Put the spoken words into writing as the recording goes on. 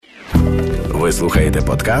Ви слухаєте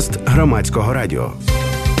подкаст Громадського радіо.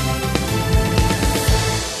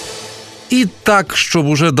 І так, щоб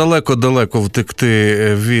уже далеко-далеко втекти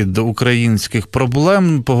від українських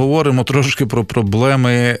проблем, поговоримо трошки про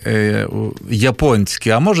проблеми японські.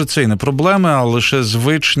 А може це і не проблеми, а лише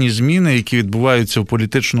звичні зміни, які відбуваються в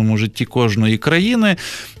політичному житті кожної країни.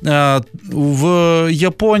 В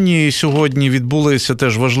Японії сьогодні відбулися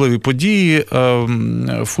теж важливі події.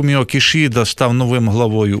 Фуміо Кішіда став новим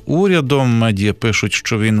главою уряду. Медіа пишуть,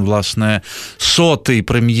 що він, власне, сотий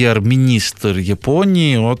прем'єр-міністр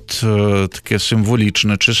Японії. От таке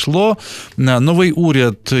символічне число. Новий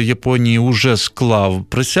уряд Японії уже склав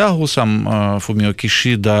присягу. Сам Фуміо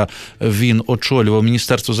Кішіда, він очолював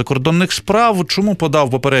Міністерство закордонних справ. Чому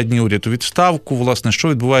подав попередній уряд у відставку? Власне, що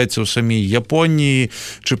відбувається у самій Японії?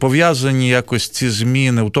 Чи пов'язані якось ці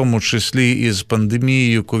зміни, в тому числі із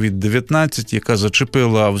пандемією COVID-19, яка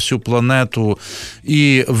зачепила всю планету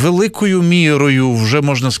і великою мірою, вже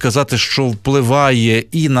можна сказати, що впливає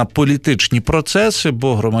і на політичні процеси,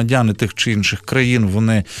 бо громадяни тих чи інших країн,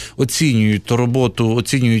 вони оцінюють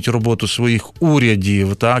роботу своїх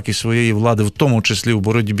урядів, так, і своєї влади, в тому числі в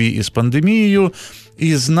боротьбі із пандемією.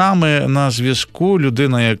 І з нами на зв'язку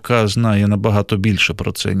людина, яка знає набагато більше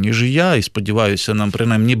про це, ніж я, і, сподіваюся, нам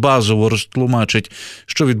принаймні базово розтлумачить,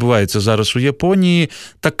 що відбувається зараз у Японії.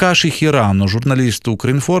 Такаші Хірано, журналіст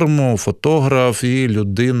Укрінформу, фотограф і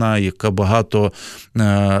людина, яка багато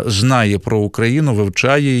знає про Україну,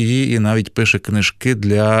 вивчає її і навіть пише книжки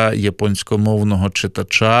для японськомовного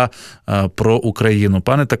читача про Україну.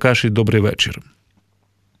 Пане Такаші, добрий вечір.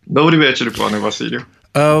 Добрий вечір, пане Василю.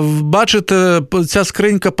 Бачите, ця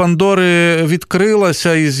скринька Пандори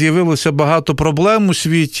відкрилася і з'явилося багато проблем у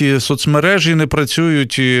світі, соцмережі не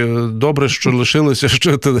працюють, і добре, що лишилися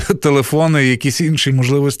ще телефони і якісь інші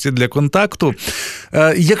можливості для контакту.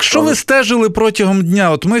 Якщо ви стежили протягом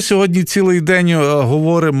дня, от ми сьогодні цілий день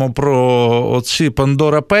говоримо про оці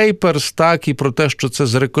Pandora Papers, так, і про те, що це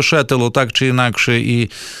зрикошетило так чи інакше, і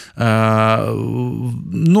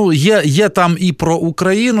є там і про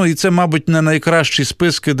Україну, і це, мабуть, не найкращі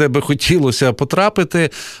списки, де би хотілося потрапити.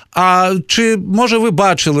 А чи, може, ви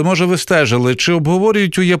бачили, може, ви стежили, чи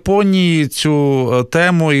обговорюють у Японії цю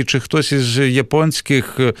тему, і чи хтось із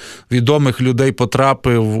японських відомих людей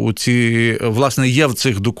потрапив у ці, власне, є в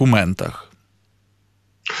цих документах?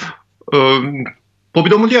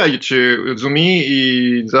 Повідомляючи ЗМІ,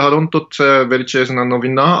 і загалом то це величезна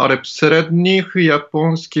новина, але серед них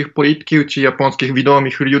японських політиків чи японських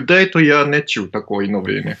відомих людей, то я не чув такої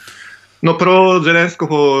новини. Ну, про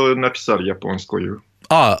Зеленського написали японською.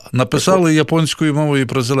 Написали японською мовою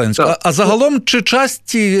про Зеленського. А загалом, чи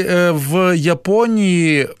часті в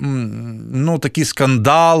Японії такі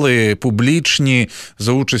скандали публічні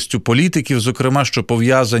за участю політиків, зокрема, що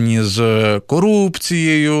пов'язані з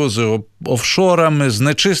корупцією, з офшорами, з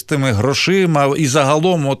нечистими грошима і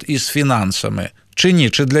загалом із фінансами? Чи ні?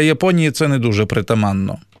 Чи для Японії це не дуже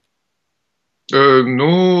притаманно?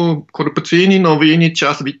 Корупційні новини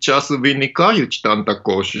час від часу виникають там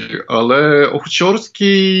також, але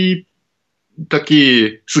офшорські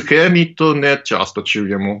такі схеми то не часто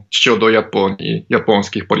чуємо щодо Японії,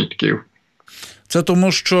 японських політиків. Це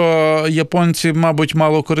тому, що японці, мабуть,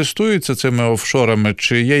 мало користуються цими офшорами,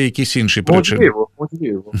 чи є якісь інші причини?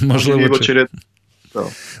 Можливо, через...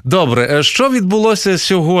 Добре. Що відбулося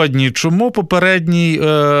сьогодні? Чому попередній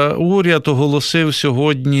уряд оголосив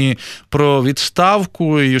сьогодні про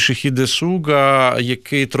відставку Йошихіде Суга,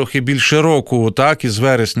 який трохи більше року, так, із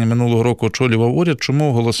вересня минулого року очолював уряд? Чому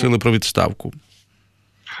оголосили про відставку?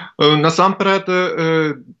 Насамперед,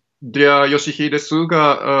 для Йошихіде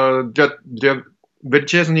Суга, для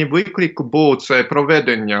величезний виклик був це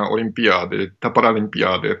проведення Олімпіади та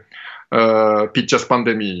Паралімпіади під час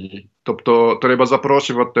пандемії. Тобто треба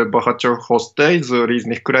запрошувати багатьох гостей з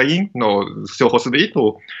різних країн, з всього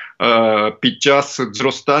світу, під час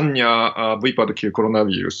зростання випадків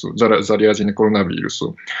коронавірусу, зараження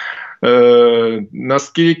коронавірусу.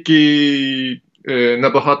 Наскільки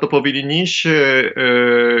набагато повільніше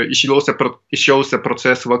йшовся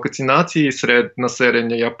процес вакцинації серед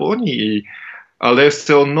населення Японії, але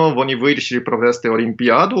все одно вони вирішили провести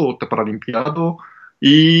Олімпіаду та Паралімпіаду,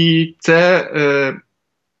 і це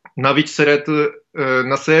навіть серед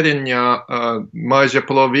населення майже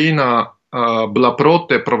половина була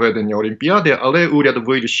проти проведення Олімпіади, але уряд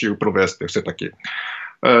вирішив провести все-таки.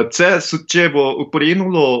 Це суттєво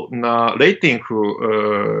вплинуло на рейтинг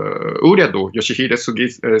уряду Йошихіде Суги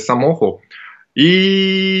самого.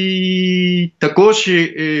 І також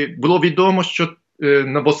було відомо, що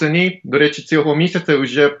на восени, до речі, цього місяця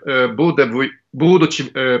вже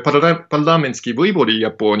будуть парламентські вибори в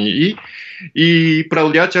Японії, і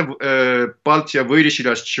правляча партія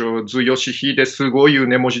вирішила, що з Йошихіде Сугою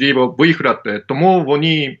неможливо виграти, тому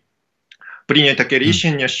вони прийняли таке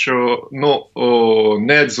рішення, що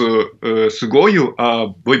не з Сугою, а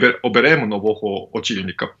оберемо нового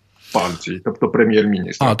очільника партії, тобто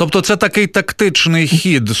прем'єр-міністра. Тобто це такий тактичний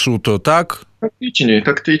хід суто, так?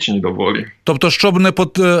 Тактичні доволі. Тобто,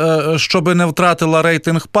 щоб не втратила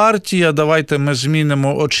рейтинг партія, давайте ми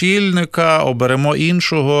змінимо очільника, оберемо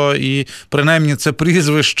іншого, і принаймні це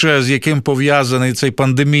прізвище, з яким пов'язаний цей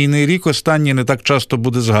пандемійний рік, останній не так часто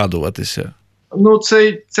буде згадуватися.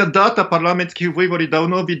 Ця дата парламентських виборів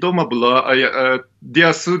давно відома була, а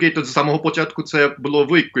для Суги з самого початку це було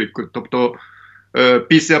виклик. Тобто,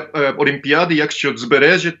 після Олімпіади, якщо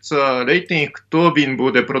збережеться рейтинг, то він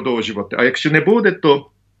буде продовжувати. А якщо не буде, то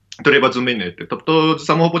треба змінити. Тобто, з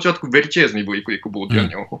самого початку величезний виклик був для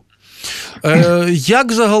нього.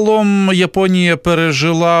 Як загалом Японія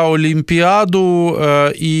пережила Олімпіаду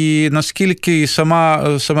і наскільки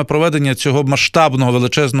саме проведення цього масштабного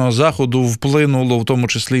величезного заходу вплинуло в тому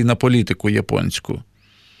числі і на політику японську?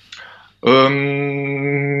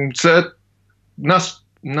 Це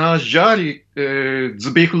на жаль,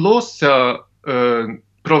 збіглося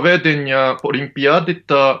проведення Олімпіади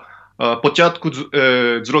та початку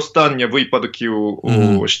зростання випадків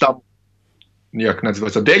штаму, як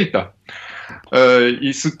називається, Дельта.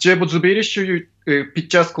 І суттєво збільшують,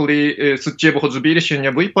 під час, коли суттєвого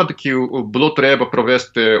збільшення випадків було треба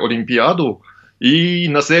провести Олімпіаду, і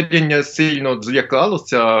населення сильно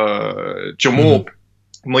злякалося, чому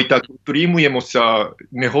ми так утримуємося,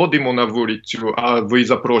 не ходимо на вулицю, а ви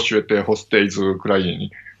запрошуєте гостей з України,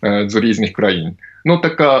 з різних країн.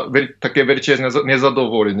 Таке величезне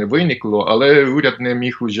незадоволення виникло, але уряд не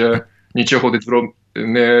міг уже нічого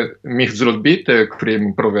не міг зробити,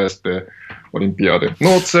 крім провести Олімпіади.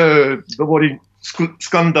 Це доволі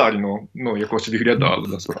скандально якось виглядало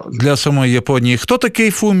насправді. Для самої Японії. Хто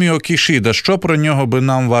такий Фуміо Кішіда? Що про нього би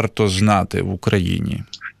нам варто знати в Україні?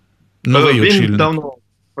 Він давно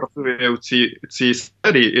працює в цій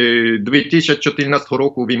сфері. 2014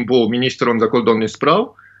 року він був міністром закордонних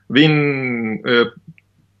справ. Він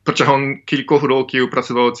протягом кількох років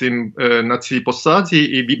працював на цій посаді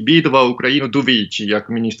і відвідував Україну двічі як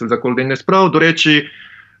міністр закордонних справ. До речі,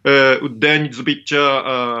 у день збиття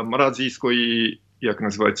малазійської, як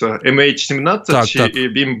називається, MH17,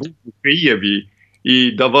 він був у Києві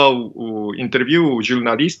і давав інтерв'ю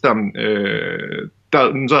журналістам.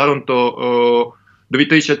 Та загалом то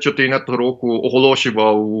 2014 року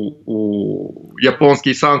оголошував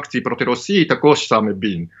японські санкції проти Росії, також саме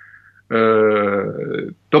він.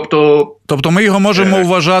 Тобто ми його можемо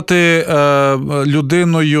вважати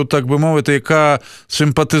людиною, так би мовити, яка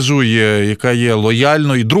симпатизує, яка є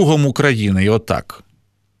лояльною другом України, і отак.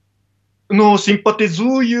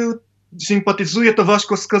 Симпатизує, то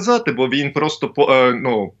важко сказати, бо він просто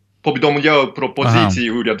повідомляв про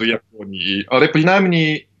позиції уряду Японії. Але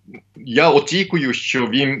принаймні я очікую, що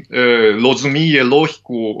він розуміє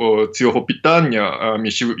логіку цього питання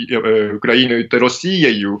між Україною та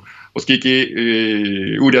Росією, оскільки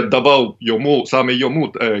уряд давав саме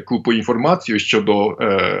йому купу інформації щодо,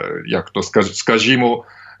 скажімо,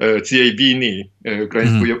 цієї війни,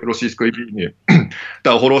 українсько-російської війни.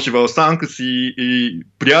 Та оголошував санкції, і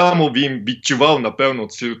прямо він відчував, напевно,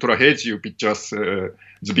 цю трагедію під час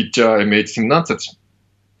збиття MH17.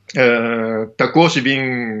 Також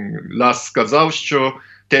він сказав, що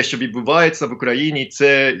те, що відбувається в Україні,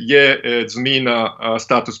 це є зміна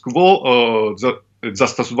статус-кво,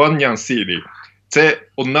 застосування сили. Це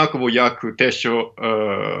однаково як те, що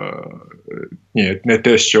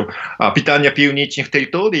питання північних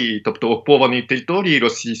територій, тобто окуповані території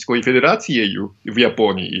Російською Федерацією в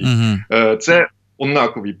Японії. Це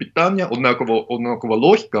однакові питання, однакова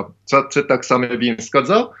логіка. Це так само він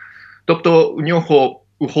сказав. Тобто у нього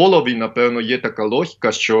у голові, напевно, є така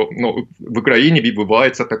логіка, що в Україні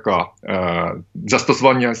відбувається така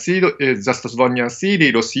застосування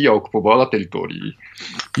сили, Росія окупувала території.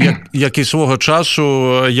 Як і свого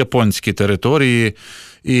часу японські території.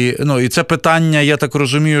 І це питання, я так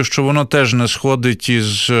розумію, що воно теж не сходить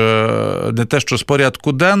із, не те, що з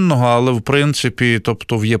порядку денного, але в принципі,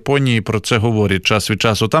 тобто в Японії про це говорять час від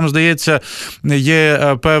часу. Там, здається,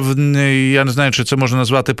 є певний, я не знаю, чи це можна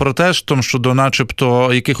назвати протестом, щодо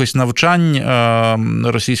начебто якихось навчань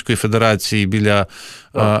Російської Федерації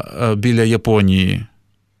біля Японії.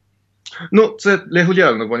 Це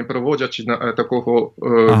регулярно вони проводять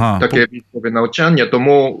таке військове навчання,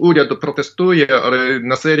 тому уряд протестує, але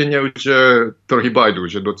населення вже трохи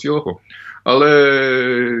байдуже до цього.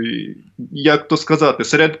 Але, як то сказати,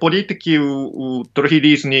 серед політиків трохи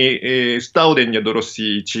різні ставлення до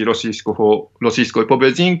Росії чи російської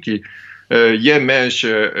поведінки. Є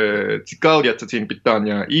менше цікавляться цим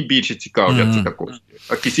питанням і більше цікавляться також.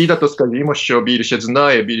 А Кішіда, то скажімо, що більше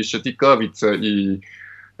знає, більше цікавиться і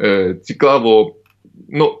цікаво.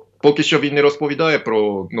 Поки що він не розповідає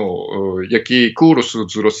про який курс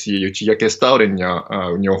з Росією, чи яке ставлення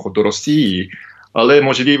у нього до Росії, але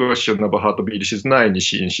можливо, що набагато більше знає,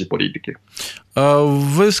 ніж інші політики.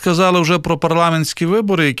 Ви сказали вже про парламентські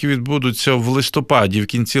вибори, які відбудуться в листопаді, в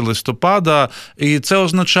кінці листопада, і це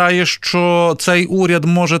означає, що цей уряд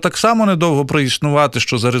може так само недовго проіснувати,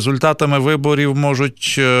 що за результатами виборів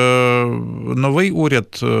можуть новий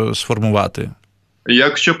уряд сформувати?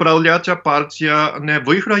 Якщо правляча партія не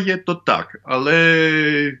виграє, то так.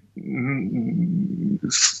 Але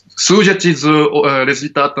судячи з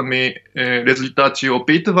результатів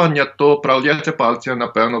опитування, то правляча партія,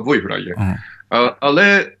 напевно, виграє.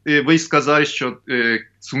 Але ви сказали, що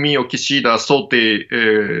Фуміо Кішіда Сотий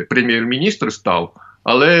прем'єр-міністр став,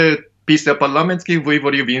 але після парламентських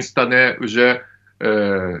виборів він стане вже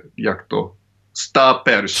 101-й.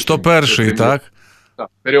 101-й, так? Так,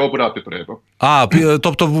 переобрати треба.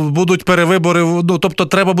 Тобто будуть перевибори, тобто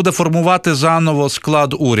треба буде формувати заново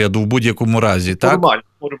склад уряду в будь-якому разі, так?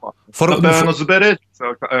 Формально. Напевно, збереться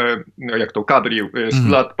кадрів,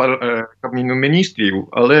 склад Кабміну міністрів,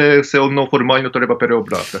 але все одно формально треба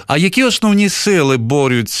переобрати. А які основні сили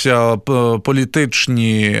борються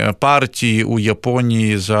політичні партії у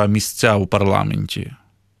Японії за місця у парламенті?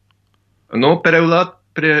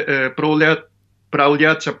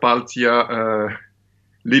 Правляча партія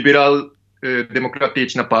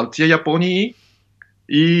ліберал-демократична партія Японії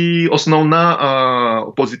і основна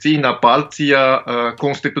опозиційна партія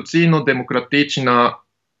конституційно-демократична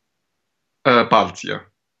партія.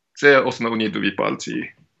 Це основні дві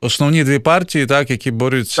партії. Основні дві партії, так, які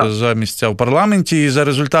борються за місця в парламенті, і за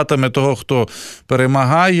результатами того, хто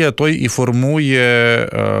перемагає, той і формує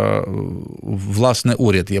власне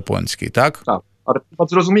уряд японський, так? Так. Але треба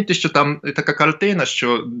зрозуміти, що там така картина,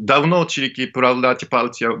 що давно тільки правляча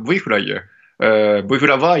партія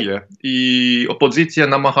виграває, і опозиція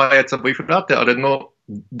намагається виграти, але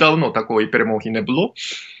давно такої перемоги не було.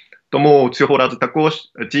 Тому цього разу також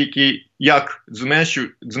тільки як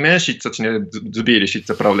зменшиться чи не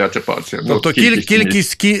збільшиться правляча партія. Тобто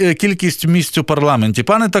кількість місць у парламенті.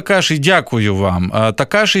 Пане Такаші, дякую вам.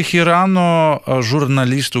 Такаші Хірано,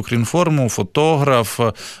 журналіст Укрінформу, фотограф,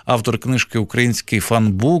 автор книжки «Український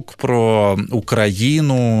фанбук» про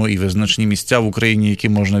Україну і визначні місця в Україні, які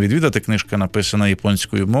можна відвідати. Книжка написана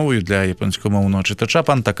японською мовою для японськомовного читача.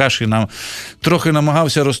 Пан Такаші нам трохи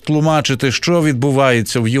намагався розтлумачити, що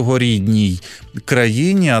відбувається в його рідній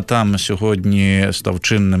країні, а там сьогодні став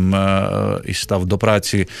чинним і став до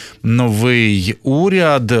праці новий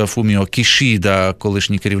уряд. Фуміо Кішіда,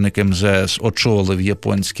 колишній керівник МЗС, очолив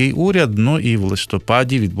японський уряд. І в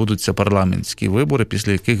листопаді відбудуться парламентські вибори,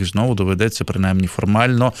 після яких знову доведеться, принаймні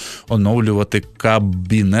формально, оновлювати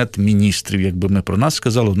кабінет міністрів, якби ми про нас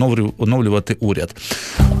сказали, оновлювати уряд.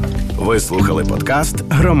 Ви слухали подкаст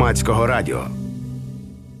Громадського радіо.